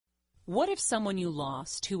What if someone you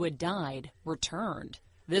lost who had died returned?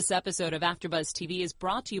 This episode of AfterBuzz TV is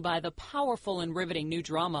brought to you by the powerful and riveting new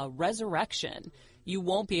drama, Resurrection. You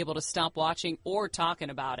won't be able to stop watching or talking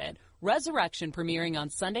about it. Resurrection premiering on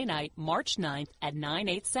Sunday night, March 9th at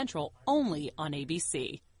 9/8 Central, only on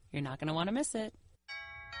ABC. You're not going to want to miss it.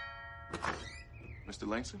 Mr.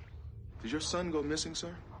 Langston, did your son go missing,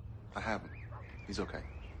 sir? I haven't. He's okay.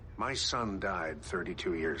 My son died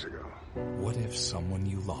 32 years ago. What if someone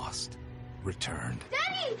you lost returned?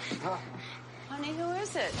 Daddy! Honey, who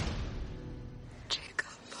is it? Jacob.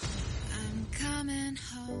 I'm coming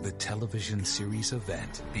home. The television series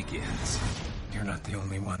event begins. You're not the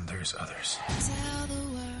only one, there's others.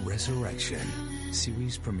 Resurrection.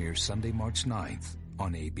 Series premieres Sunday, March 9th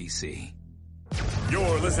on ABC.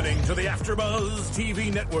 You're listening to the AfterBuzz TV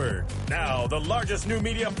Network, now the largest new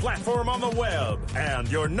media platform on the web, and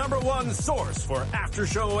your #1 source for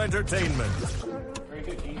after-show entertainment.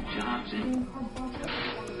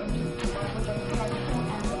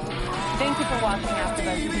 Thank you for watching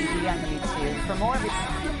AfterBuzz TV on YouTube. For more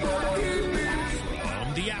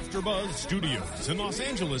From the AfterBuzz Studios in Los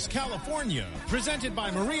Angeles, California, presented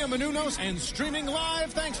by Maria Menounos and streaming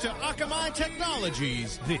live thanks to Akamai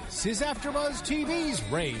Technologies, this is AfterBuzz TV's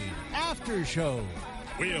Rain After Show.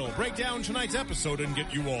 We'll break down tonight's episode and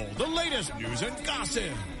get you all the latest news and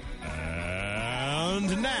gossip.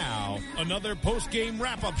 And now, another post-game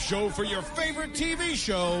wrap-up show for your favorite TV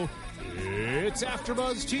show. It's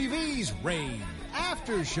AfterBuzz TV's Rain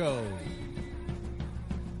After Show.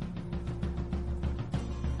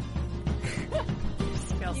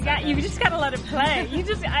 You just gotta let it play.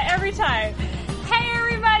 Every time. Hey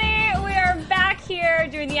everybody, we are back here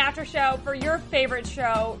doing the after show for your favorite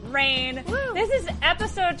show, Rain. Woo. This is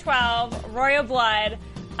episode 12, Royal Blood.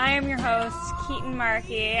 I am your host, Keaton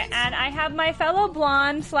Markey, and I have my fellow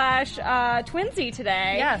blonde / twinsy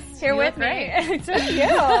today. Yes, here with me. So you.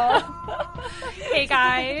 Hey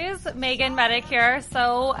guys, Megan Medic here.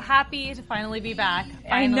 So happy to finally be back.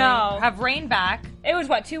 I know. Have Rain back. It was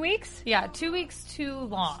what, 2 weeks? Yeah, 2 weeks too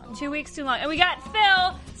long. 2 weeks too long. And we got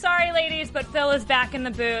Phil. Sorry, ladies, but Phil is back in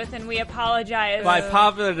the booth, and we apologize. By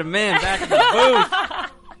popular demand, back in the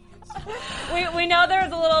booth. We know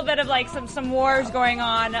there's a little bit of like some wars going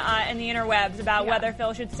on in the interwebs about whether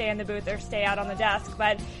Phil should stay in the booth or stay out on the desk.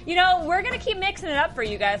 But, you know, we're going to keep mixing it up for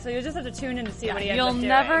you guys, so you'll just have to tune in to see what he ends up doing. You'll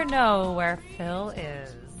never know where Phil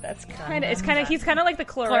is. That's kind of, he's kind of like the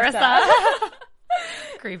Clarissa.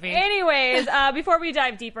 Creepy. Anyways, before we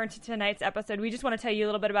dive deeper into tonight's episode, we just want to tell you a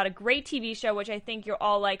little bit about a great TV show, which I think you'll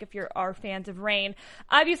all like if you're our fans of Rain.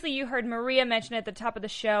 Obviously, you heard Maria mention it at the top of the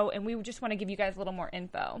show, and we just want to give you guys a little more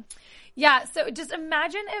info. Yeah, so just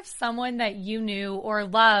imagine if someone that you knew or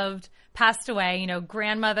loved passed away, you know,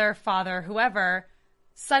 grandmother, father, whoever,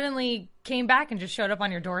 suddenly came back and just showed up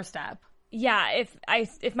on your doorstep. Yeah,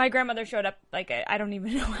 if my grandmother showed up, like, I don't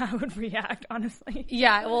even know how I would react, honestly.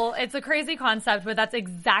 Yeah, well, it's a crazy concept, but that's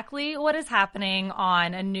exactly what is happening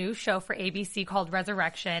on a new show for ABC called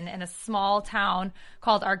Resurrection in a small town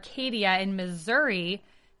called Arcadia in Missouri.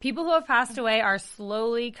 People who have passed away are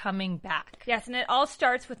slowly coming back. Yes, and it all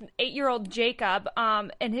starts with an 8-year-old Jacob,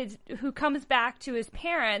 who comes back to his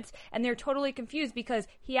parents, and they're totally confused because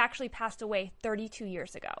he actually passed away 32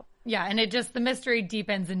 years ago. Yeah, and the mystery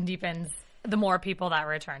deepens and deepens the more people that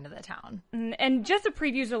return to the town. And just the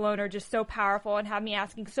previews alone are just so powerful and have me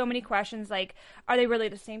asking so many questions like, are they really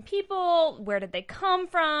the same people? Where did they come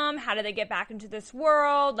from? How did they get back into this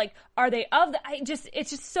world? Like, are they it's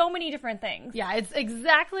just so many different things. Yeah, it's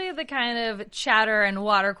exactly the kind of chatter and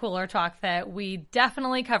water cooler talk that we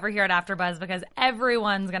definitely cover here at AfterBuzz because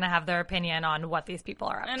everyone's going to have their opinion on what these people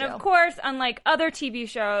are up to. And of course, unlike other TV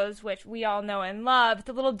shows, which we all know and love, it's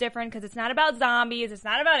a little different because it's not about zombies, it's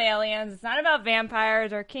not about aliens, it's not about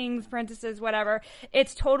vampires or kings, princesses, whatever.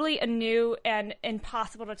 It's totally a new and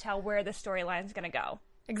impossible to tell where the storyline is going to go.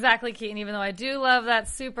 Exactly, Keaton, even though I do love that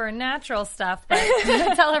supernatural stuff, but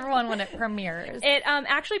tell everyone when it premieres. It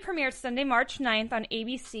actually premieres Sunday, March 9th on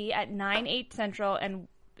ABC at 9/8 Central, and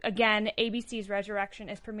again, ABC's Resurrection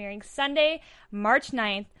is premiering Sunday, March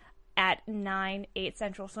 9th at 9/8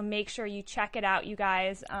 Central, so make sure you check it out, you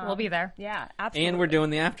guys. We'll be there. Yeah, absolutely. And we're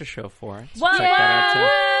doing the after show for it. So check that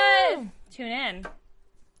out too.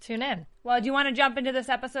 Tune in. Well, do you want to jump into this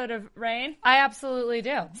episode of Rain? I absolutely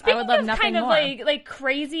do. Speaking I would love nothing kind more. of like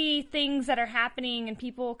crazy things that are happening and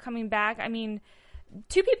people coming back. I mean,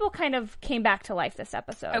 2 people kind of came back to life this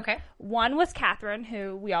episode. Okay. One was Catherine,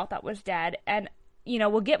 who we all thought was dead, and you know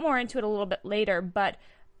we'll get more into it a little bit later, but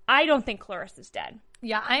I don't think Clarissa's dead.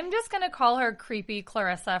 Yeah, I'm just going to call her Creepy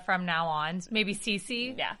Clarissa from now on. Maybe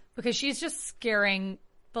Cece. Yeah. Because she's just scaring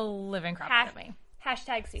the living crap out of me.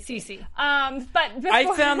 Hashtag CC. CC. But before...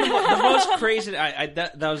 I found the most crazy.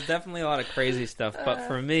 That was definitely a lot of crazy stuff. But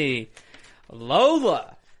for me,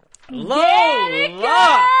 Lola.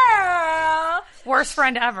 Worst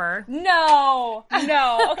friend ever. No.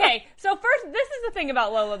 Okay, so first, this is the thing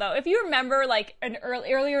about Lola, though. If you remember, like,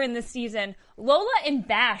 earlier in the season, Lola and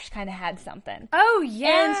Bash kind of had something. Oh,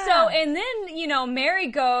 yeah. And then, Mary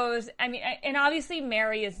goes, and obviously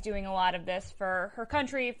Mary is doing a lot of this for her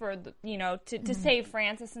country, for, to save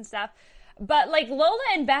Francis and stuff. But, like, Lola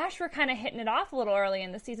and Bash were kind of hitting it off a little early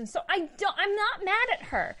in the season, so I'm not mad at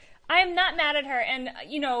her. I'm not mad at her, and,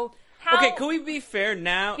 how... Okay, can we be fair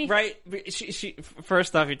now? Right? She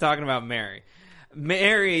first off, you're talking about Mary.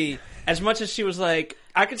 Mary, as much as she was like,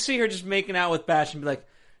 I could see her just making out with Bash and be like,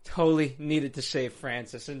 totally needed to save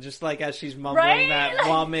Francis. And just like as she's mumbling that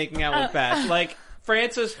while making out with Bash. Like,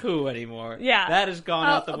 Francis who anymore? Yeah. That has gone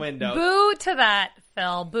out the window. Boo to that,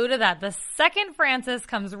 Phil. Boo to that. The second Francis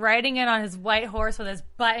comes riding in on his white horse with his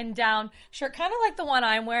button-down shirt, kind of like the one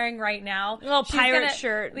I'm wearing right now. A little pirate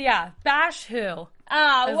shirt. Yeah. Bash who?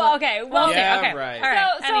 Okay. Well, yeah, okay. Right. All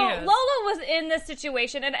right. So Lola was in this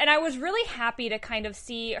situation, and I was really happy to kind of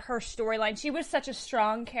see her storyline. She was such a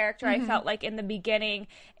strong character, I felt like, in the beginning.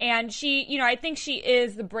 And she, I think she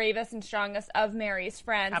is the bravest and strongest of Mary's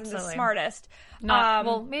friends. Absolutely. And the smartest.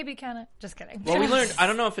 Well, maybe kind of. Just kidding. Well, we learned, I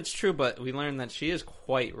don't know if it's true, but we learned that she is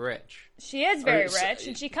quite rich. She is very rich,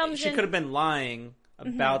 and she comes in... She could have been lying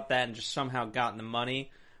about that and just somehow gotten the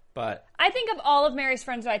money. But I think of all of Mary's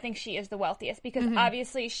friends, though, I think she is the wealthiest because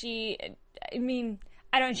obviously she's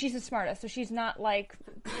the smartest, so she's not like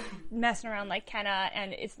messing around like Kenna,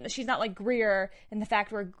 and she's not like Greer in the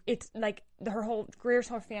fact where it's like Greer's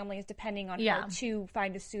whole family is depending on her to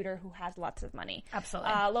find a suitor who has lots of money.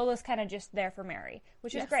 Absolutely. Lola's kind of just there for Mary,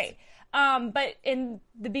 which is great. But in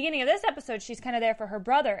the beginning of this episode, she's kind of there for her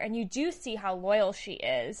brother, and you do see how loyal she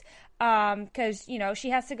is. Because, she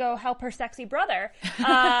has to go help her sexy brother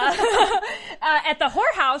at the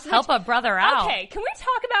whorehouse. Help a brother out. Okay, can we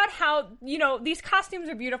talk about how, these costumes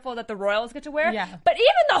are beautiful that the royals get to wear? Yeah. But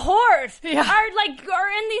even the whores are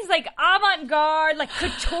in these, like, avant-garde, like,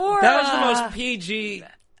 couture. That was the most PG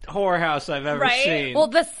whorehouse I've ever seen. Well,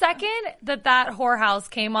 the second that whorehouse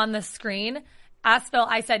came on the screen,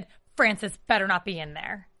 I said, Francis better not be in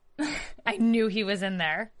there. I knew he was in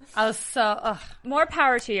there. I was so... More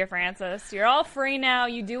power to you, Francis. You're all free now.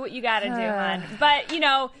 You do what you gotta do, hon. But,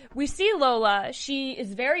 we see Lola. She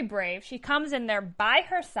is very brave. She comes in there by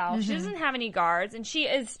herself. She doesn't have any guards. And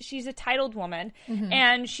she's a titled woman.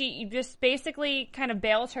 And she just basically kind of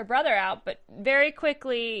bails her brother out. But very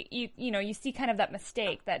quickly, you see kind of that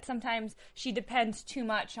mistake that sometimes she depends too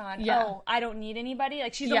much on, I don't need anybody.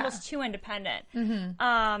 Like, she's almost too independent.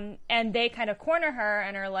 And they kind of corner her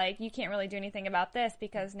and are like, you can't really do anything about this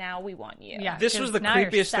because now we want you. Yeah, this was the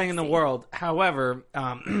creepiest thing in the world. However,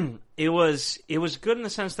 it was good in the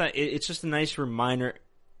sense that it's just a nice reminder.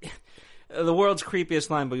 The world's creepiest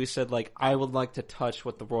line, but you said, like, I would like to touch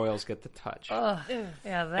what the royals get to touch. Yeah,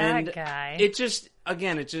 that guy. It just,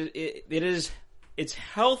 again, it's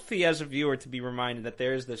healthy as a viewer to be reminded that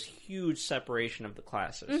there is this huge separation of the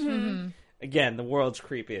classes. Again, the world's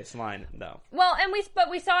creepiest line, though. Well, and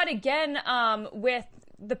we saw it again with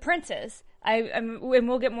the princes. And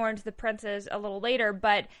we'll get more into the princes a little later,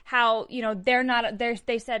 but how,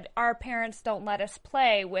 they said our parents don't let us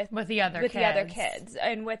play with the other kids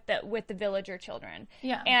and with the villager children.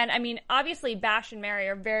 Yeah. And obviously Bash and Mary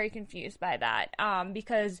are very confused by that,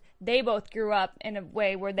 because they both grew up in a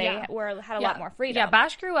way where they had a lot more freedom. Yeah,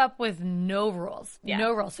 Bash grew up with no rules. Yeah.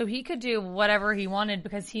 No rules. So he could do whatever he wanted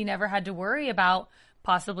because he never had to worry about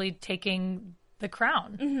possibly taking the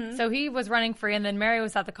crown. So he was running free, and then Mary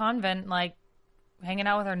was at the convent, like, hanging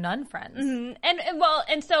out with her nun friends.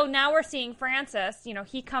 And so now we're seeing Francis,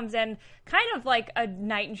 he comes in kind of like a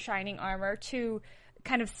knight in shining armor to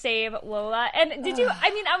kind of save Lola. And did you,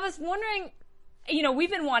 I was wondering, we've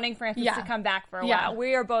been wanting Francis to come back for a while.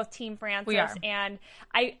 We are both Team Francis. We are. And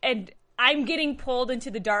I'm getting pulled into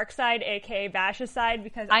the dark side, aka Bash's side,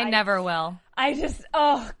 because I never will. I just,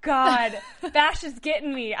 oh God, Bash is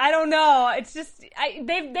getting me. I don't know. It's just,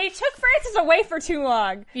 they took Francis away for too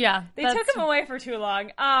long. Yeah. They took him away for too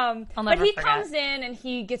long. But he comes in and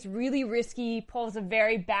he gets really risky, pulls a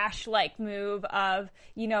very Bash-like move of,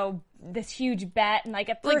 this huge bet, and like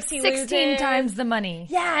at first he 16 times the money.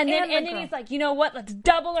 Yeah, and then he's like, you know what, let's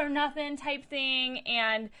double or nothing type thing.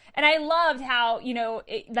 And I loved how,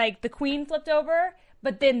 the queen flipped over,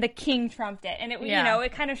 but then the king trumped it, and it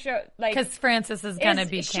it kind of showed like because Francis is gonna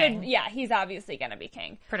be king. He's obviously gonna be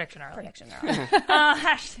king. Prediction early.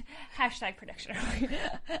 Hashtag prediction early.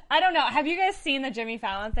 I don't know. Have you guys seen the Jimmy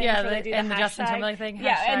Fallon thing? Yeah, where they do and the Justin Timberlake thing.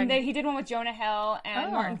 Yeah, and he did one with Jonah Hill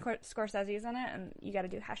and Martin Scorsese's in it, and you got to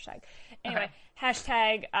do hashtag. Anyway,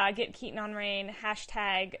 hashtag get Keaton on Rain.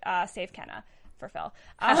 Hashtag save Kenna. For Phil.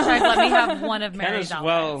 Hashtag let me have one of Mary's outfits.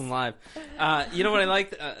 Well and live. You know what I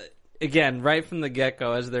liked? Again, right from the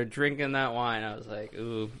get-go, as they're drinking that wine, I was like,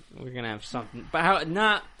 ooh, we're going to have something. But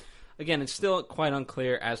again, it's still quite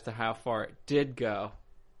unclear as to how far it did go.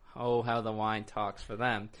 Oh, how the wine talks for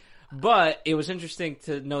them. But it was interesting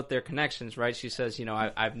to note their connections, right? She says,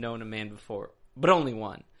 I've known a man before, but only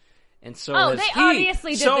one. And so has they he.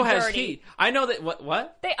 obviously did so the has dirty. he. I know that.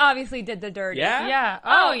 What? They obviously did the dirty. Yeah? Yeah.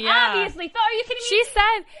 Oh, yeah. Obviously. Are you kidding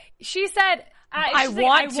me? She said, I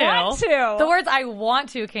want to. The words "I want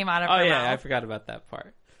to" came out of her mouth. I forgot about that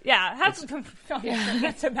part. Yeah, that's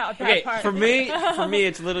about that part. For me,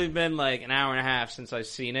 it's literally been like an hour and a half since I've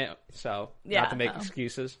seen it. So not to make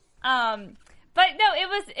excuses. But no,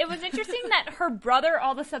 it was interesting that her brother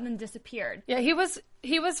all of a sudden disappeared. Yeah, he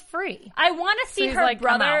was free. I want to see her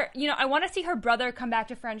brother. Come I want to see her brother come back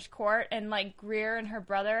to French court and like Greer and her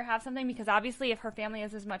brother have something, because obviously if her family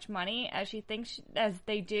has as much money as she thinks as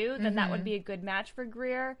they do, then that would be a good match for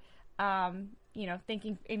Greer.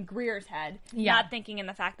 Thinking in Greer's head, not thinking in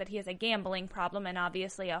the fact that he has a gambling problem and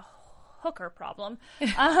obviously a hooker problem.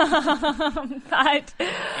 But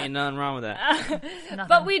ain't nothing wrong with that.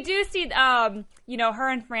 But we do see, her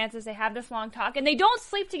and Francis, they have this long talk, and they don't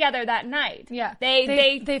sleep together that night. Yeah.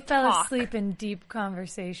 They fell talk. asleep in deep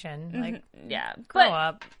conversation. Like, grow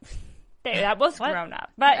up. That was grown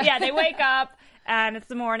up. But yeah, they wake up, and it's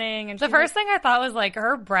the morning. And the first thing I thought was like,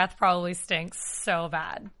 her breath probably stinks so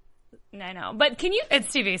bad. I know, but can you? It's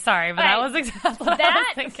TV, sorry, but that was exactly what I was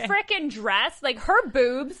thinking. That frickin' dress, like her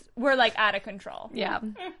boobs were like out of control. Yeah,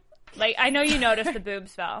 like I know you noticed the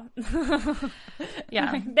boobs fell.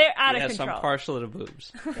 Yeah, they're out of control. Yes, I'm partial to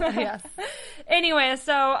boobs. Yes. Anyway,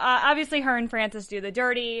 so obviously her and Francis do the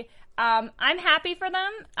dirty. I'm happy for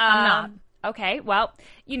them. I'm not. Okay, well,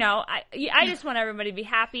 I just want everybody to be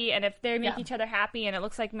happy, and if they make each other happy, and it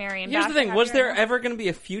looks like Mary and Here's Bash the thing: was there ever going to be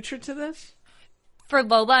a future to this? For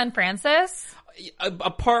Lola and Francis?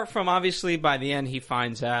 Apart from, obviously, by the end, he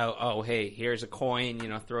finds out, oh, hey, here's a coin,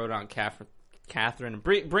 throw it on Catherine, and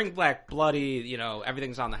bring Black Bloody,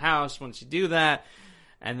 everything's on the house once you do that.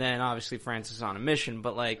 And then, obviously, Francis is on a mission.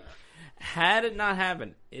 But, like, had it not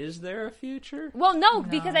happened, is there a future? Well, no,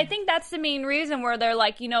 because I think that's the main reason where they're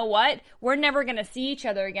like, you know what? We're never going to see each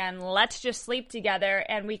other again. Let's just sleep together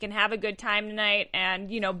and we can have a good time tonight and,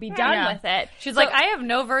 be done with it. She's like, I have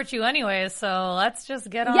no virtue anyways, so let's just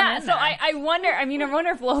get on in so there. I wonder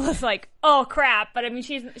if Lola's like, oh, crap. But, I mean,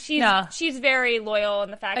 she's very loyal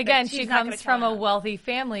in the fact Again, that she comes from a wealthy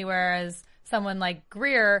family, whereas someone like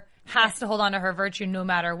Greer has to hold on to her virtue no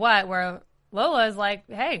matter what, where Lola is like,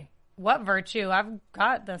 hey, what virtue? I've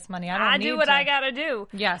got this money. I do what I gotta do.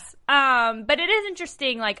 Yes. But it is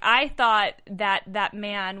interesting. Like, I thought that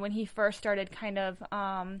man, when he first started kind of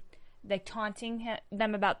like taunting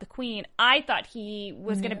them about the Queen, I thought he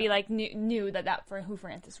was gonna be like knew that for who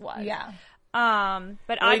Francis was. Yeah.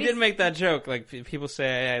 But he did make that joke. Like, people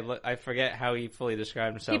say, I forget how he fully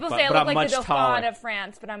described himself. People say I look like the Dauphin of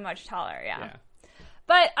France, but I'm much taller. Yeah.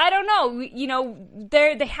 But I don't know.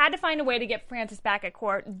 They had to find a way to get Francis back at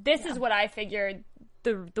court. This is what I figured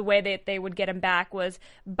the way that they would get him back was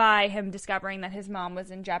by him discovering that his mom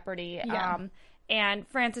was in jeopardy. Yeah. And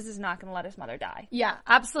Francis is not going to let his mother die. Yeah,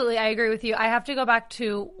 absolutely. I agree with you. I have to go back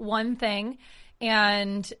to one thing,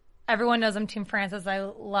 and everyone knows I'm Team Francis. I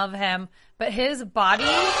love him. But his body...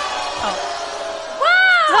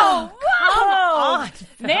 Wow! Come on,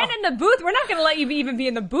 man in the booth. We're not going to let you even be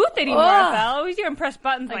in the booth anymore, Phil. Who's doing press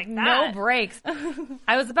buttons like that? No breaks.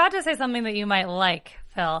 I was about to say something that you might like,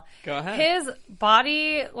 Phil. Go ahead. His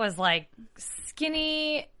body was like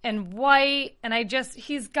skinny and white, and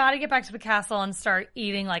he's got to get back to the castle and start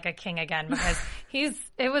eating like a king again, because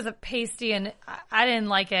it was a pasty, and I didn't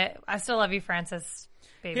like it. I still love you, Francis,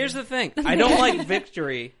 baby. Here's the thing. I don't like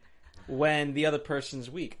victory when the other person's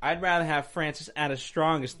weak. I'd rather have Francis at his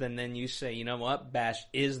strongest than you say, you know what, Bash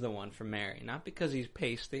is the one for Mary. Not because he's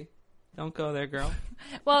pasty. Don't go there, girl.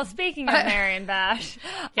 Well, speaking of Mary and Bash,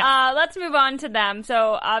 let's move on to them.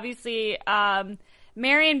 So, obviously,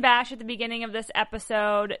 Mary and Bash at the beginning of this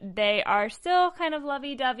episode, they are still kind of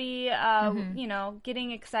lovey-dovey,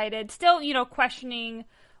 getting excited, still, questioning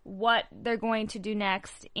what they're going to do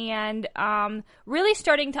next, and really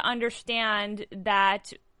starting to understand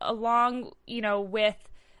that along, with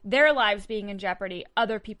their lives being in jeopardy,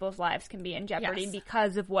 other people's lives can be in jeopardy Yes.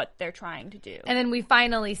 because of what they're trying to do. And then we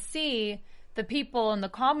finally see the people and the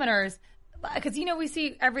commoners, because, you know, we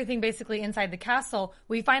see everything basically inside the castle.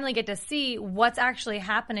 We finally get to see what's actually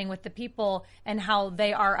happening with the people and how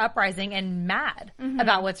they are uprising and mad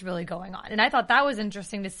about what's really going on. And I thought that was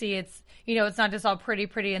interesting to see. It's, you know, it's not just all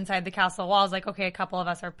pretty inside the castle walls. Like, okay, a couple of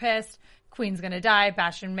us are pissed. Queen's going to die.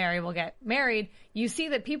 Bash and Mary will get married. You see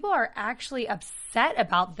that people are actually upset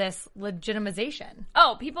about this legitimization.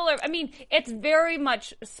 Oh, people are, I mean, it's very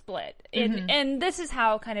much split. And this is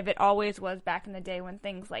how kind of it always was back in the day when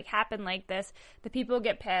things like happen like this. The people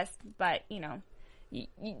get pissed, but, you know,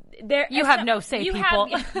 you have no say, people.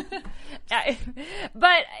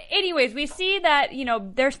 But anyways, we see that, you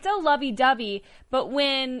know, they're still lovey-dovey, but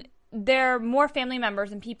when they're more family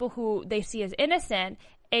members and people who they see as innocent,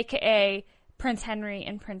 aka Prince Henry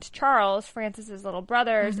and Prince Charles, Francis's little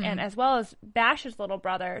brothers, and as well as Bash's little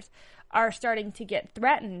brothers, are starting to get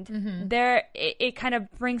threatened. It kind of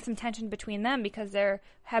brings some tension between them because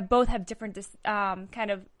both have different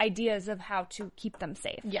kind of ideas of how to keep them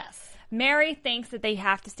safe. Yes. Mary thinks that they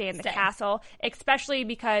have to stay in the castle, especially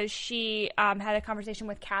because she had a conversation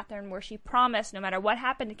with Catherine where she promised no matter what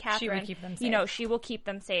happened to Catherine, she would keep them safe. You know, she will keep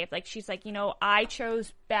them safe. Like, she's like, you know, I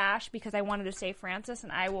chose Bash because I wanted to save Francis,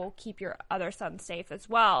 and I will keep your other sons safe as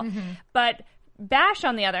well. But Bash,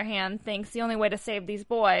 on the other hand, thinks the only way to save these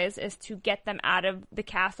boys is to get them out of the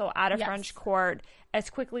castle, out of French court as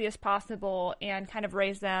quickly as possible and kind of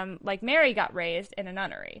raise them like Mary got raised in a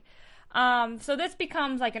nunnery. So this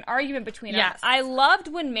becomes like an argument between us. I loved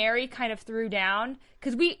when Mary kind of threw down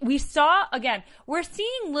because we saw, again, we're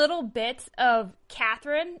seeing little bits of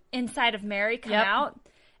Catherine inside of Mary come out,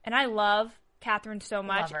 and I love Catherine so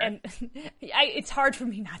much, and it's hard for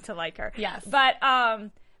me not to like her. Yes.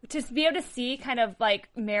 But to be able to see kind of like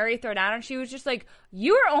Mary throw down, and she was just like,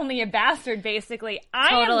 you are only a bastard, basically.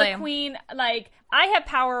 I am the queen. Like, I have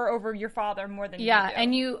power over your father more than you do.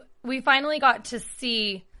 And we finally got to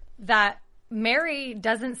see that Mary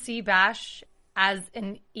doesn't see Bash as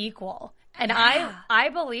an equal. And I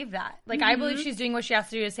believe that. Like, I believe she's doing what she has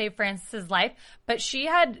to do to save Francis's life, but she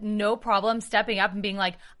had no problem stepping up and being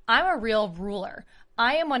like, I'm a real ruler.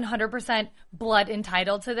 I am 100% blood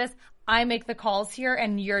entitled to this. I make the calls here,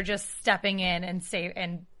 and you're just stepping in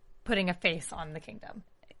and putting a face on the kingdom.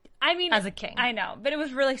 I mean, as a king. I know, but it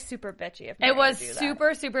was really super bitchy of Mary It was to do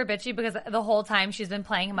super, super bitchy because the whole time she's been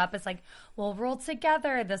playing him up. It's like, we'll rule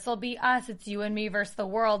together. This will be us. It's you and me versus the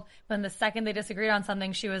world. When the second they disagreed on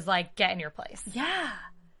something, she was like, get in your place.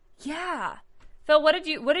 Yeah. Phil, what did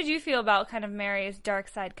you feel about kind of Mary's dark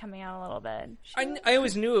side coming out a little bit? I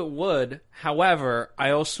always knew it would. However,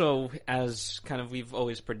 I also, as kind of we've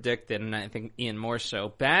always predicted, and I think Ian more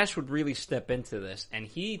so, Bash would really step into this, and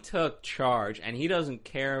he took charge, and he doesn't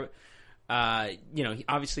care. You know,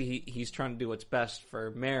 obviously he's trying to do what's best for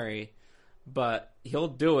Mary, but he'll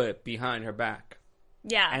do it behind her back.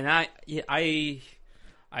 Yeah. And I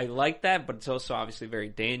like that, but it's also obviously very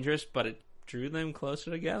dangerous, but it drew them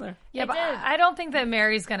closer together. Yeah, but I don't think that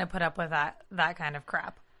Mary's going to put up with that kind of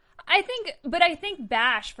crap. I think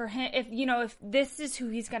Bash, for him, if this is who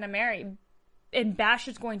he's going to marry, and Bash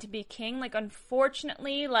is going to be king, like,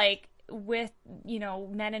 unfortunately, like, with, you know,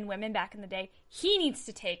 men and women back in the day, he needs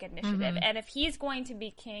to take initiative. And if he's going to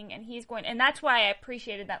be king and that's why I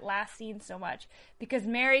appreciated that last scene so much, because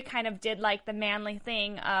Mary kind of did like the manly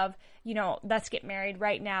thing of, you know, let's get married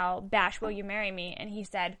right now. Bash, will you marry me? And he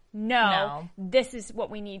said, no, this is what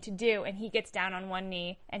we need to do. And he gets down on one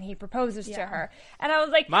knee and he proposes to her. And I was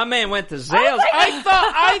like, my man went to Zales. I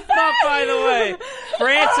thought, by the way,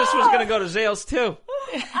 Francis was going to go to Zales too.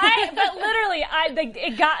 But literally,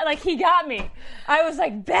 he got me. I was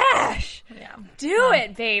like, Bash, do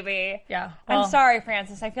it, baby. Yeah. Well, I'm sorry,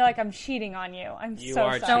 Francis. I feel like I'm cheating on you. I'm so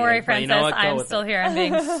sorry. Don't worry, Francis. You know I'm still here. I'm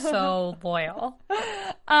being so loyal.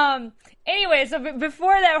 Anyway, so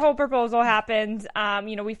before that whole proposal happens,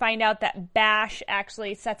 you know, we find out that Bash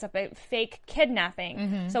actually sets up a fake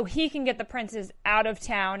kidnapping so he can get the princes out of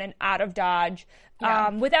town and out of Dodge.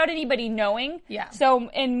 Without anybody knowing. Yeah. So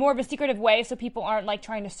in more of a secretive way, so people aren't like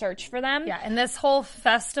trying to search for them. Yeah. And this whole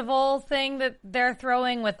festival thing that they're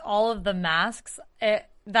throwing with all of the masks, that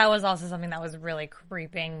was also something that was really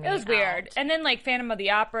creeping me out. It was weird. And then like Phantom of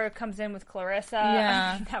the Opera comes in with Clarissa.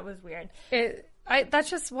 Yeah. That was weird.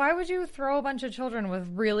 That's just, why would you throw a bunch of children with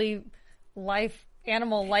really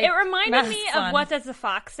animal life? It reminded me of What Does the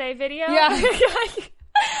Fox Say video. Yeah.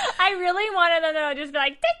 I really wanted them to just be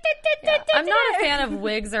like, I'm not a fan of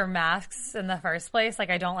wigs or masks in the first place. Like,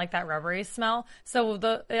 I don't like that rubbery smell. So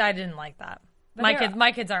I didn't like that.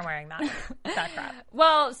 My kids aren't wearing that crap.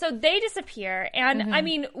 Well, so they disappear, and I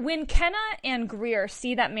mean, when Kenna and Greer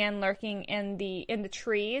see that man lurking in the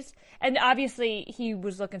trees, and obviously he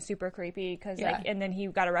was looking super creepy because and then he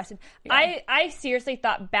got arrested. Yeah. I seriously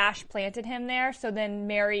thought Bash planted him there, so then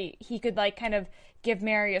he could like kind of give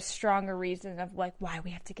Mary a stronger reason of like why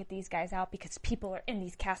we have to get these guys out because people are in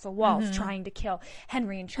these castle walls trying to kill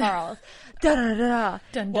Henry and Charles. Da da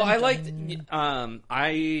da. Well, I liked.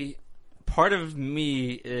 Part of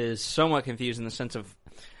me is somewhat confused in the sense of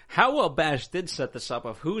how well Bash did set this up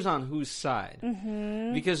of who's on whose side.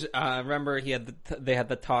 Mm-hmm. Because remember they had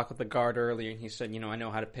the talk with the guard earlier, and he said, I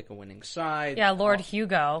know how to pick a winning side. Yeah, Lord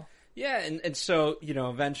Hugo. Yeah, and so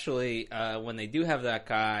eventually when they do have that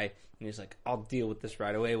guy, and he's like, I'll deal with this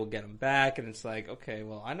right away. We'll get him back, and it's like, okay,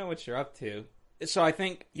 well, I know what you're up to. So I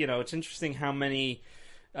think it's interesting how many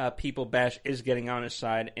people Bash is getting on his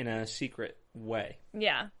side in a secret way.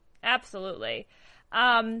 Yeah. Absolutely.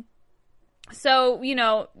 So,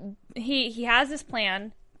 he has this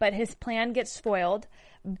plan, but his plan gets spoiled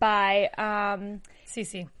by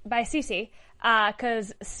Cece. By Cece,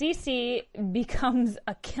 because Cece becomes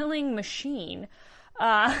a killing machine.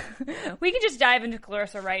 We can just dive into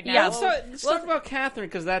Clarissa right now. Yeah, let's talk about Catherine,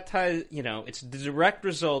 because that ties, it's the direct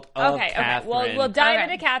result of Catherine. Okay, we'll dive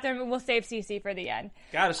into Catherine, but we'll save Cece for the end.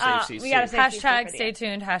 Gotta save Cece. We gotta save Hashtag Cece for the stay end.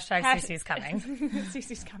 tuned. Hashtag Cece's coming.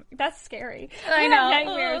 Cece's coming. That's scary. I know.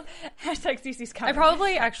 Nightmares. Hashtag Cece's coming. I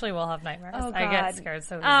probably actually will have nightmares. Oh, God. I get scared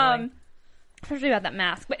so easily. Especially about that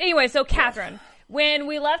mask. But anyway, so Catherine. When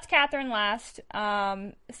we left Catherine last,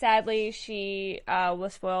 sadly, she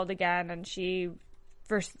was spoiled again, and she...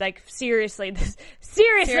 seriously this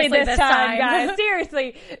time, guys.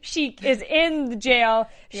 Seriously, she is in the jail.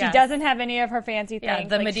 She doesn't have any of her fancy things.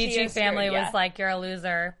 The Medici family was like, "You're a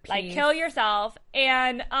loser. Please. Like, kill yourself."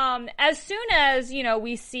 And as soon as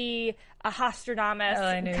we see a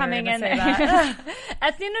Hostradamus coming in,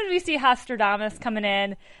 as soon as we see Hostradamus coming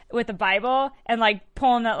in with a Bible and like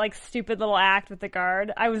pulling that like stupid little act with the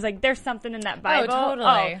guard, I was like, "There's something in that Bible." Oh,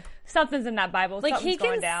 totally. Something's in that Bible. Like, Something's he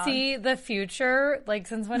can down. see the future. Like,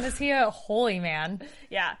 since when is he a holy man?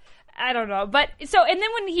 Yeah. I don't know. But so, and then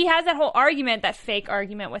when he has that whole argument, that fake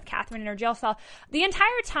argument with Catherine in her jail cell, the entire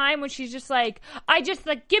time when she's just like,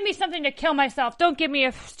 give me something to kill myself. Don't give me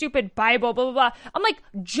a stupid Bible, blah, blah, blah. I'm like,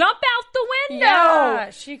 jump out the window. Yeah,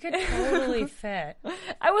 she could totally fit.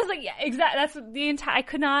 I was like, yeah, exactly. That's the entire, I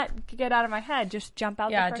could not get out of my head. Just jump out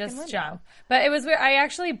the freaking window. Yeah, just jump. But it was weird. I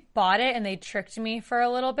actually bought it and they tricked me for a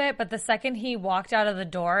little bit. But the second he walked out of the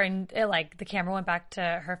door and it, the camera went back to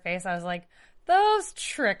her face, I was like, those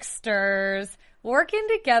tricksters working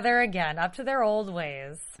together again, up to their old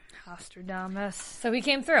ways. Nostradamus. So he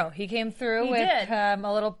came through. He came through with a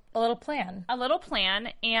little plan. A little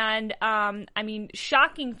plan, and I mean,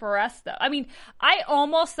 shocking for us though. I mean, I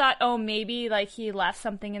almost thought, maybe he left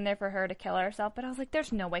something in there for her to kill herself, but I was like,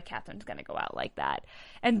 there's no way Catherine's gonna go out like that.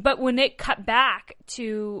 But when it cut back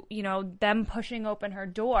to them pushing open her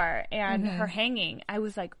door and her hanging, I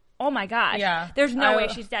was like, oh my gosh. Yeah. There's no way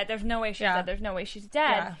she's dead. There's no way she's dead. There's no way she's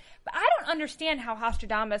dead. Yeah. But I don't understand how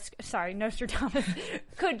Nostradamus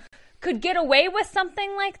could get away with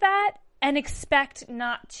something like that and expect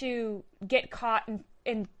not to get caught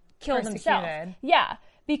and killed himself. Yeah.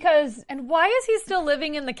 Because... And why is he still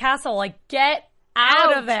living in the castle? Get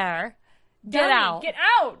out of there. Get out. Get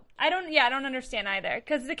out. I don't understand either.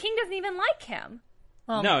 Because the king doesn't even like him.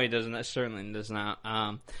 No, he doesn't. That certainly does not.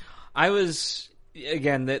 I was...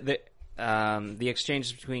 Again, the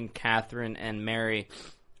exchanges between Catherine and Mary,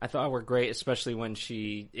 I thought were great, especially when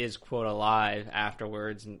she is quote alive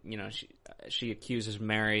afterwards, and she accuses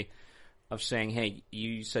Mary of saying, "Hey,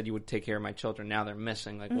 you said you would take care of my children. Now they're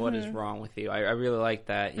missing. What is wrong with you?" I really like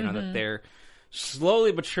that. That they're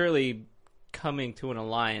slowly but surely coming to an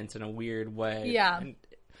alliance in a weird way. Yeah, and,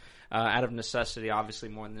 out of necessity, obviously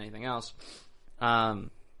more than anything else.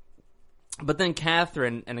 But then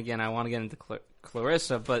Catherine, and again, I want to get into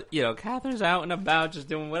Clarissa, but, Catherine's out and about just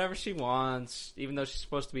doing whatever she wants, even though she's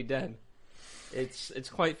supposed to be dead. It's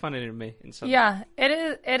quite funny to me. In some yeah,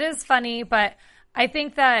 it is funny, but I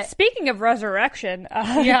think that... Speaking of resurrection,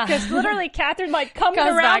 because literally Catherine, comes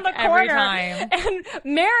around the corner, and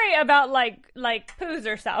Mary about, poos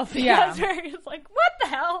herself. Yeah. Mary's like, what the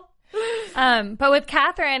hell? But with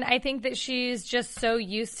Catherine, I think that she's just so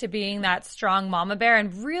used to being that strong mama bear,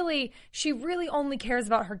 and she really only cares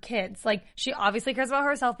about her kids. She obviously cares about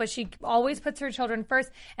herself, but she always puts her children first.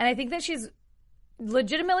 And I think that she's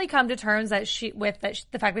legitimately come to terms with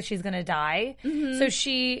the fact that she's going to die. Mm-hmm. So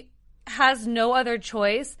she has no other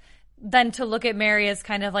choice then to look at Mary as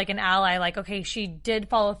kind of like an ally, like, okay, she did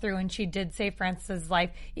follow through and she did save Francis's life,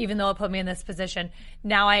 even though it put me in this position.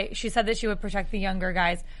 Now she said that she would protect the younger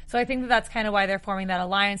guys. So I think that that's kind of why they're forming that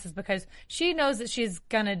alliance, is because she knows that she's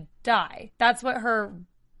gonna die. That's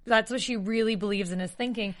what she really believes and is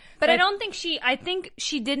thinking. But I don't think I think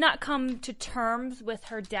she did not come to terms with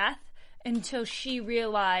her death until she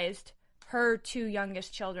realized her 2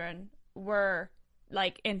 youngest children were,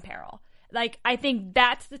 like, in peril. Like, I think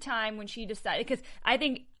that's the time when she decided, because I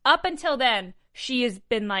think up until then, she has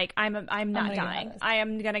been like, I'm not dying. I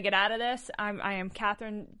am going to get out of this. I am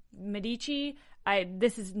Catherine Medici.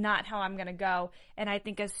 This is not how I'm going to go. And I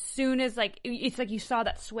think as soon as, like, it's like you saw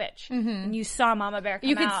that switch and you saw Mama Bear come out.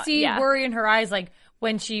 You could see worry in her eyes, like,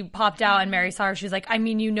 when she popped out and Mary saw her, she was like, I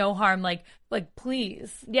mean you no harm, like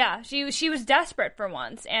please. Yeah, she was desperate for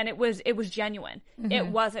once, and it was genuine. It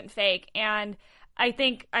wasn't fake. And I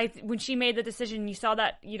think when she made the decision, you saw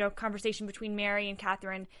that, conversation between Mary and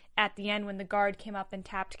Catherine at the end when the guard came up and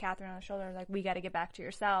tapped Catherine on the shoulder, like, we got to get back to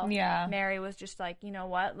your cell. Yeah. Mary was just like, you know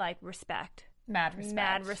what? Like, respect. Mad respect.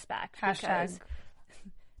 Mad respect.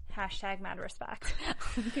 Hashtag mad respect.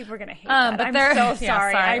 People are going to hate that. But I'm so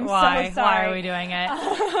sorry. I'm so sorry. Why are we doing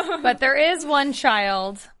it? But there is one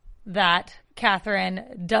child that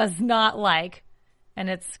Catherine does not like, and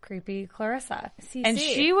it's creepy Clarissa. CC. And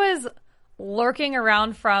she was lurking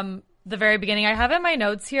around from the very beginning. I have in my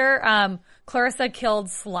notes here, Clarissa killed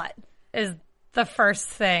slut is the first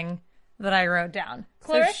thing that I wrote down.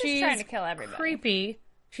 Clarissa's trying to kill everybody. Creepy.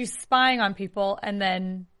 She's spying on people and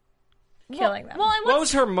then killing them. What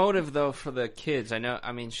was her motive, though, for the kids?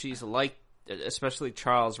 She's like, especially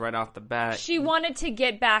Charles, right off the bat. She wanted to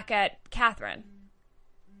get back at Catherine.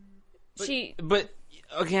 But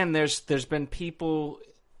again, there's been people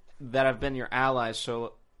that have been your allies.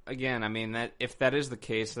 So again, that if that is the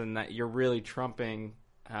case, then that you're really trumping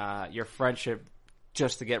your friendship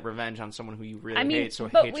just to get revenge on someone who you really hate. So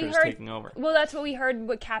hatred is taking over. Well, that's what we heard.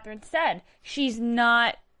 What Catherine said. She's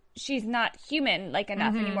not human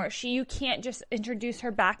enough anymore. You can't just introduce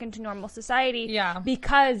her back into normal society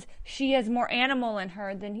because she has more animal in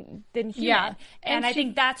her than human. Yeah. And I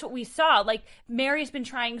think that's what we saw. Like, Mary's been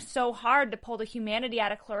trying so hard to pull the humanity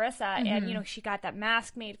out of Clarissa, and she got that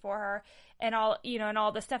mask made for her and all, and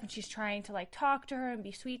all this stuff, and she's trying to talk to her and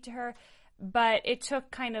be sweet to her, but it took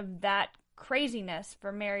kind of that craziness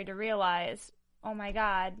for Mary to realize, oh my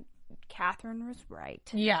God, Catherine was right.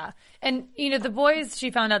 Yeah. And, the boys, she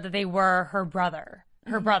found out that they were her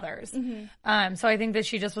brothers. So I think that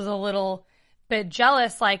she just was a little bit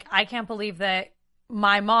jealous. Like, I can't believe that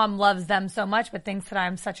my mom loves them so much, but thinks that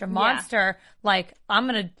I'm such a monster. Yeah. Like, I'm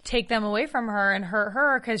going to take them away from her and hurt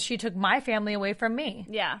her because she took my family away from me.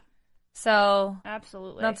 Yeah. So.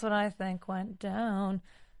 Absolutely. That's what I think went down.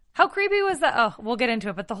 How creepy was that? Oh, we'll get into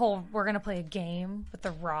it, but we're going to play a game with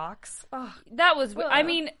the rocks. Oh, that was,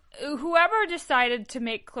 whoever decided to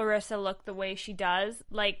make Clarissa look the way she does,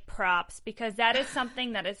 props, because that is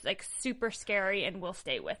something that is, super scary and will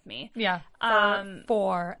stay with me. Yeah.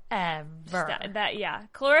 Forever.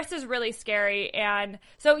 Clarissa's really scary. And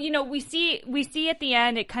so, we see at the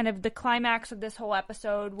end, it kind of, the climax of this whole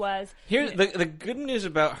episode was... The good news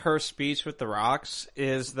about her speech with the rocks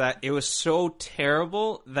is that it was so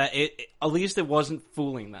terrible that at least it wasn't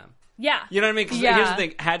fooling them. Yeah. You know what I mean? Because here's the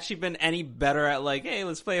thing. Had she been any better at hey,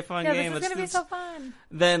 let's play a fun game. This is going to be so fun.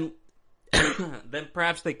 Then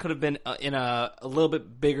perhaps they could have been in a little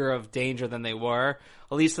bit bigger of danger than they were.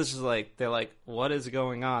 At least this is they're like, what is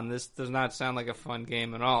going on? This does not sound like a fun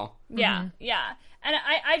game at all. Yeah, yeah. And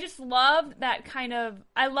I just loved that kind of...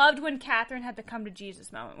 I loved when Catherine had the come to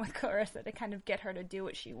Jesus moment with Clarissa to kind of get her to do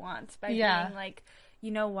what she wants by being like... You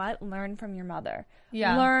know what? Learn from your mother.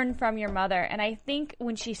 Yeah. Learn from your mother. And I think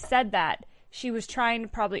when she said that, she was trying to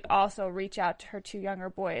probably also reach out to her 2 younger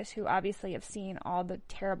boys who obviously have seen all the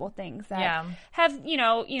terrible things that have,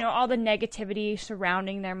 all the negativity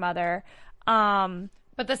surrounding their mother.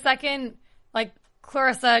 But the second,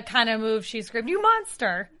 Clarissa kind of moved, she screamed, "You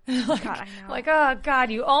monster!" God, I know. Oh God,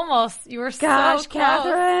 you were so close.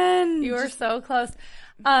 Catherine! You were so close.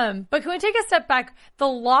 But can we take a step back? The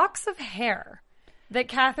locks of hair that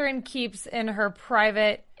Catherine keeps in her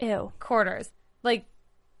private quarters.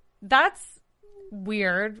 That's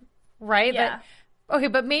weird, right? Yeah.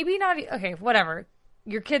 But maybe not... Okay, whatever.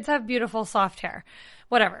 Your kids have beautiful, soft hair.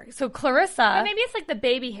 Whatever. So Clarissa... But maybe it's the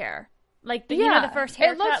baby hair. The first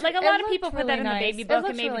haircut. A lot of people put that in the baby book.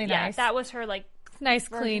 And maybe, really nice. That was her, nice,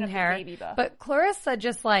 clean hair. Baby book. But Clarissa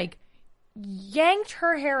just, yanked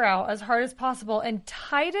her hair out as hard as possible and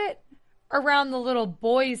tied it around the little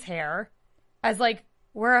boy's hair as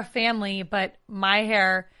we're a family, but my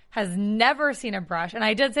hair has never seen a brush. And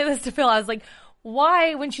I did say this to Phil. I was like,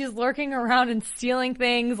 why, when she's lurking around and stealing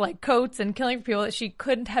things like coats and killing people, that she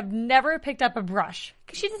couldn't have never picked up a brush?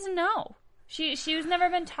 She doesn't know. She was never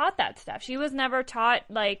been taught that stuff. She was never taught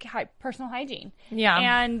like personal hygiene. Yeah,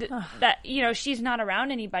 and that she's not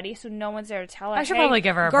around anybody, so no one's there to tell her. I should hey, probably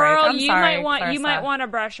give her a girl, break. I'm sorry, you might want to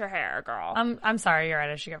brush your hair, girl. I'm sorry, you're right.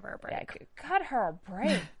 I should give her a break. Yeah, cut her a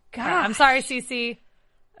break. God, I'm sorry, Cece.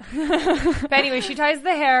 But anyway, she ties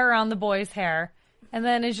the hair around the boy's hair, and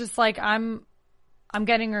then it's just like I'm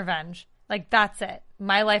getting revenge. Like, that's it.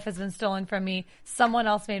 My life has been stolen from me. Someone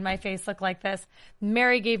else made my face look like this.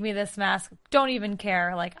 Mary gave me this mask. Don't even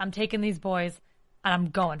care. Like, I'm taking these boys, and I'm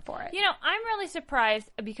going for it. I'm really surprised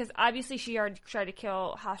because obviously she already tried to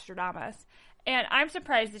kill Nostradamus. And I'm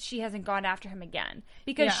surprised that she hasn't gone after him again.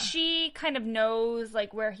 Because she kind of knows,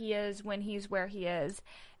 like, where he is when he's where he is.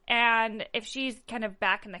 And if she's kind of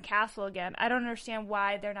back in the castle again, I don't understand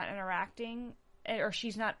why they're not interacting. Or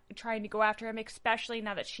she's not trying to go after him, especially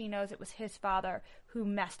now that she knows it was his father who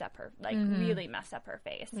messed up her, really messed up her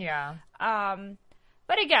face. Yeah.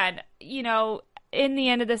 But again, in the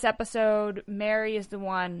end of this episode, Mary is the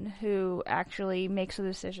one who actually makes the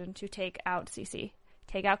decision to take out Cece,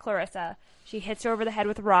 take out Clarissa. She hits her over the head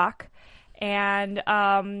with a rock, and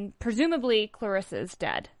presumably Clarissa's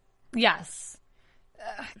dead. Yes.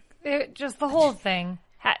 Just the whole thing.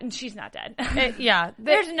 And she's not dead.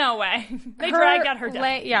 There's no way. They dragged out her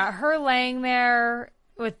death. Her laying there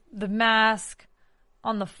with the mask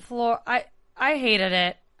on the floor. I hated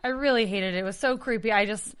it. I really hated it. It was so creepy.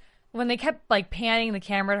 When they kept like panning the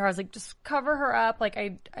camera to her, I was like, just cover her up. Like,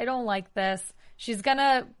 I don't like this. She's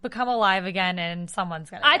gonna become alive again, and someone's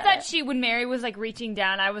gonna. I thought when Mary was like reaching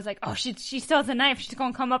down, I was like, oh, she still has a knife. She's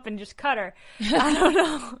gonna come up and just cut her. I don't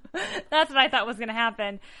know. That's what I thought was gonna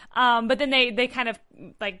happen. But then they kind of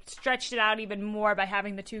like stretched it out even more by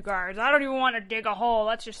having the two guards. I don't even want to dig a hole.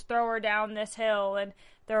 Let's just throw her down this hill and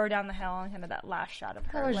throw her down the hill, and kind of that last shot of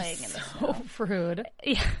her laying in the snow. So rude.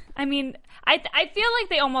 Yeah, I mean, I feel like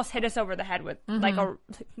they almost hit us over the head with like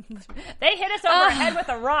they hit us over the head with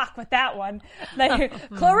a rock with that one. Like,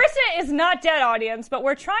 Clarissa is not dead, audience, but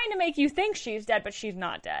we're trying to make you think she's dead, but she's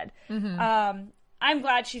not dead. I'm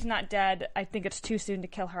glad she's not dead. I think it's too soon to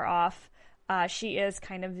kill her off. She is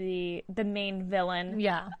kind of the main villain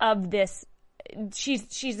of this.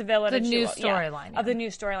 She's the villain. The new storyline. Of the new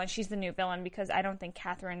storyline. She's the new villain because I don't think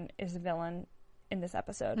Catherine is the villain in this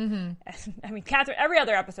episode. I mean, Catherine, every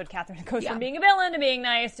other episode, Catherine goes from being a villain to being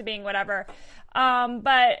nice to being whatever.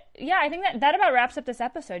 But yeah, I think that about wraps up this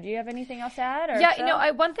episode. Do you have anything else to add?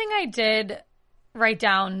 Or one thing I did write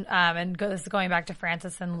down, this is going back to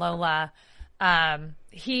Francis and Lola.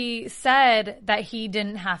 He said that he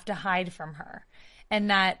didn't have to hide from her,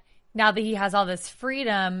 and that now that he has all this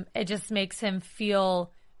freedom, it just makes him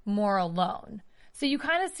feel more alone. So you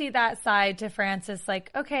kind of see that side to Francis, like,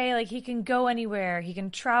 okay, like he can go anywhere, he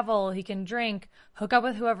can travel, he can drink, hook up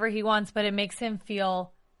with whoever he wants, but it makes him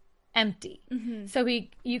feel empty. So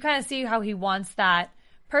you kind of see how he wants that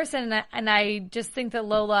person, and I just think that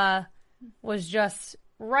Lola was just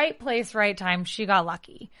right place, right time. She got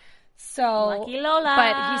lucky. So lucky Lola.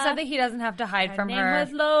 But he said that he doesn't have to hide from her. Her name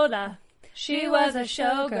was Lola. She was a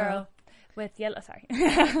showgirl with yellow. Sorry,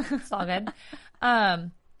 it's all good.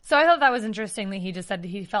 So I thought that was interesting that he just said that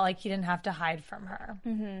he felt like he didn't have to hide from her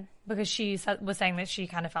because she was saying that she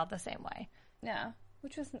kind of felt the same way. Yeah,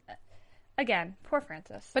 which was again poor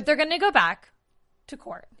Francis. But they're going to go back to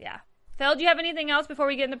court. Yeah. Phil, do you have anything else before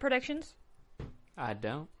we get into predictions? I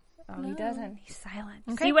don't. Oh, no. He doesn't. He's silent.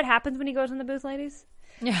 Okay. See what happens when he goes in the booth, ladies?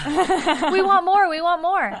 Yeah. We want more. We want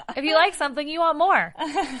more. If you like something, you want more.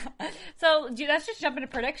 So let's just jump into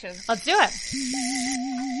predictions. Let's do it.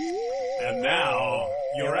 And now,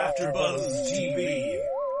 your AfterBuzz TV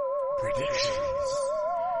predictions.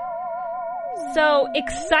 So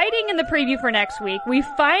exciting in the preview for next week. We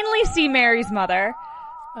finally see Mary's mother.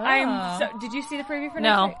 Oh. Did you see the preview for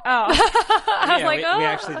next week? Oh. I was like, we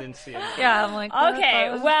actually didn't see it. Yeah, I'm like,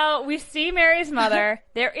 okay, well, we see Mary's mother.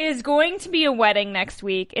 There is going to be a wedding next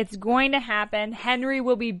week. It's going to happen. Henry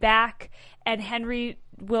will be back, and Henry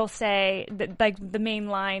will say that, like, the main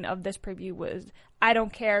line of this preview was, "I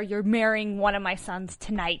don't care, you're marrying one of my sons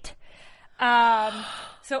tonight." So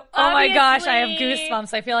oh my gosh, I have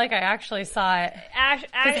goosebumps. I feel like I actually saw it.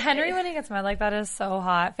 Because Henry, when he gets mad like that, is so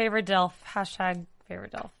hot. Favorite DILF. Hashtag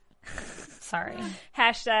favorite DILF. Sorry.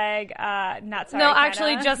 Hashtag not sorry. No,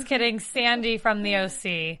 actually, just kidding. Sandy from the OC.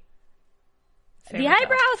 The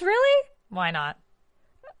eyebrows, DILF. really? Why not?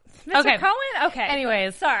 Mr. Okay. Cohen? Okay.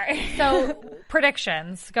 Anyways. Sorry. So,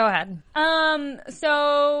 predictions. Go ahead.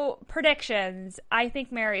 So predictions. I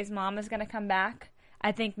think Mary's mom is going to come back.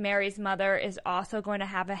 I think Mary's mother is also going to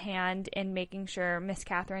have a hand in making sure Miss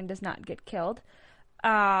Catherine does not get killed.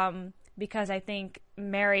 Because I think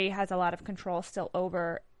Mary has a lot of control still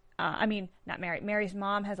over, not Mary. Mary's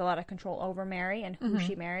mom has a lot of control over Mary and who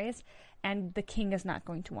she marries. And the king is not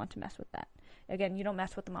going to want to mess with that. Again, you don't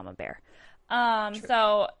mess with the mama bear.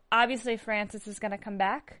 So obviously Francis is going to come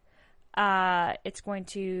back. We're going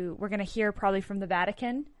to hear probably from the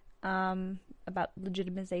Vatican about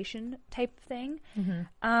legitimization type thing.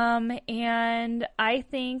 And I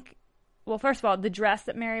think, well, first of all, the dress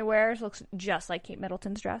that Mary wears looks just like Kate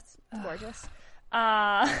Middleton's dress. It's gorgeous.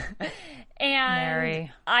 And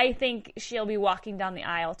Mary. I think she'll be walking down the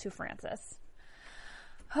aisle to Francis.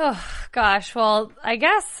 Oh, gosh. Well, I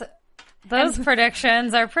guess those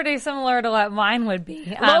predictions are pretty similar to what mine would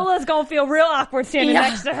be. Lola's going to feel real awkward standing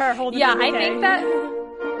next to her holding the bouquet. I think that...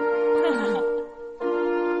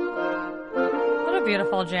 What a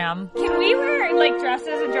beautiful jam. Can we wear,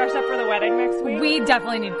 dresses and dress up for the wedding next week? We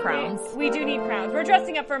definitely need crowns. We do need crowns. We're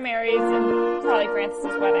dressing up for Mary's and probably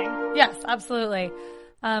Francis's wedding. Yes, absolutely.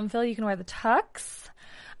 Phil, you can wear the tux.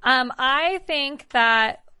 I think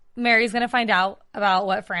that Mary's going to find out about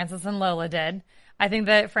what Francis and Lola did. I think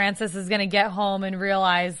that Francis is going to get home and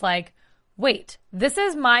realize, wait, this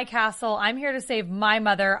is my castle. I'm here to save my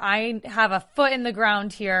mother. I have a foot in the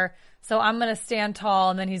ground here, so I'm going to stand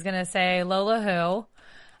tall. And then he's going to say, Lola who?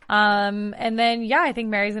 And then, I think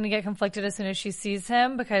Mary's going to get conflicted as soon as she sees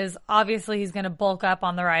him because obviously he's going to bulk up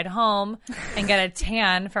on the ride home and get a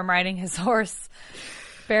tan from riding his horse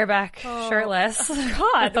bareback, shirtless.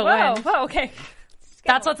 God, whoa, okay.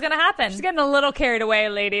 That's what's going to happen. She's getting a little carried away,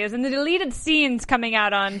 ladies. And the deleted scenes coming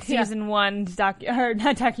out on season 1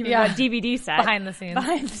 DVD set. Behind the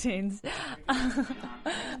scenes. Phil,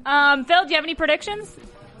 do you have any predictions?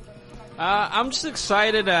 I'm just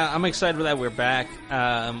excited. I'm excited that we're back.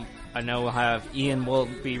 I know Ian will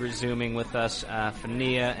be resuming with us,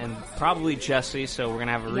 Fania, and probably Jesse, so we're going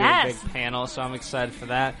to have a really big panel, so I'm excited for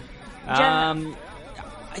that.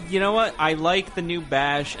 You know what? I like the new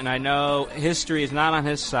Bash, and I know history is not on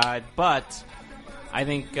his side, but I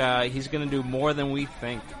think he's going to do more than we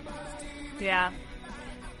think. Yeah. So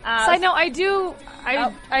I know I do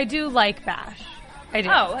like Bash. I do.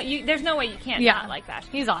 Oh, there's no way you can't not like Bash.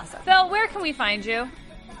 He's awesome. Phil, where can we find you?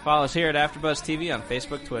 Follow us here at AfterBuzz TV on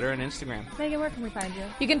Facebook, Twitter, and Instagram. Megan, where can we find you?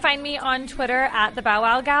 You can find me on Twitter at the Bow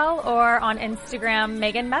Wow Gal or on Instagram,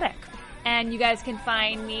 Megan Medic. And you guys can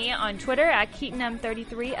find me on Twitter at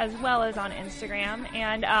KeatonM33 as well as on Instagram.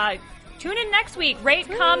 And tune in next week. Rate,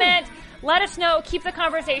 comment, let us know. Keep the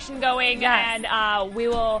conversation going. Yes. And we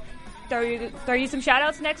will throw you some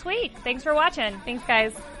shout-outs next week. Thanks for watching. Thanks,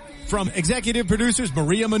 guys. From executive producers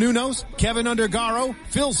Maria Menounos, Kevin Undergaro,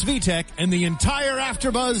 Phil Svitek, and the entire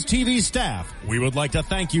AfterBuzz TV staff, we would like to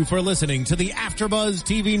thank you for listening to the AfterBuzz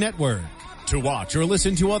TV network. To watch or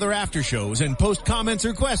listen to other after shows and post comments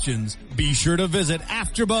or questions, be sure to visit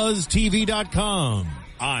AfterBuzzTV.com.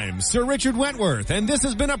 I'm Sir Richard Wentworth, and this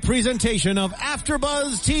has been a presentation of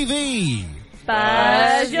AfterBuzz TV.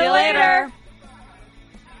 Buzz you later.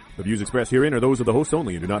 The views expressed herein are those of the hosts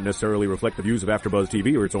only and do not necessarily reflect the views of AfterBuzz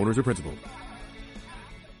TV or its owners or principals.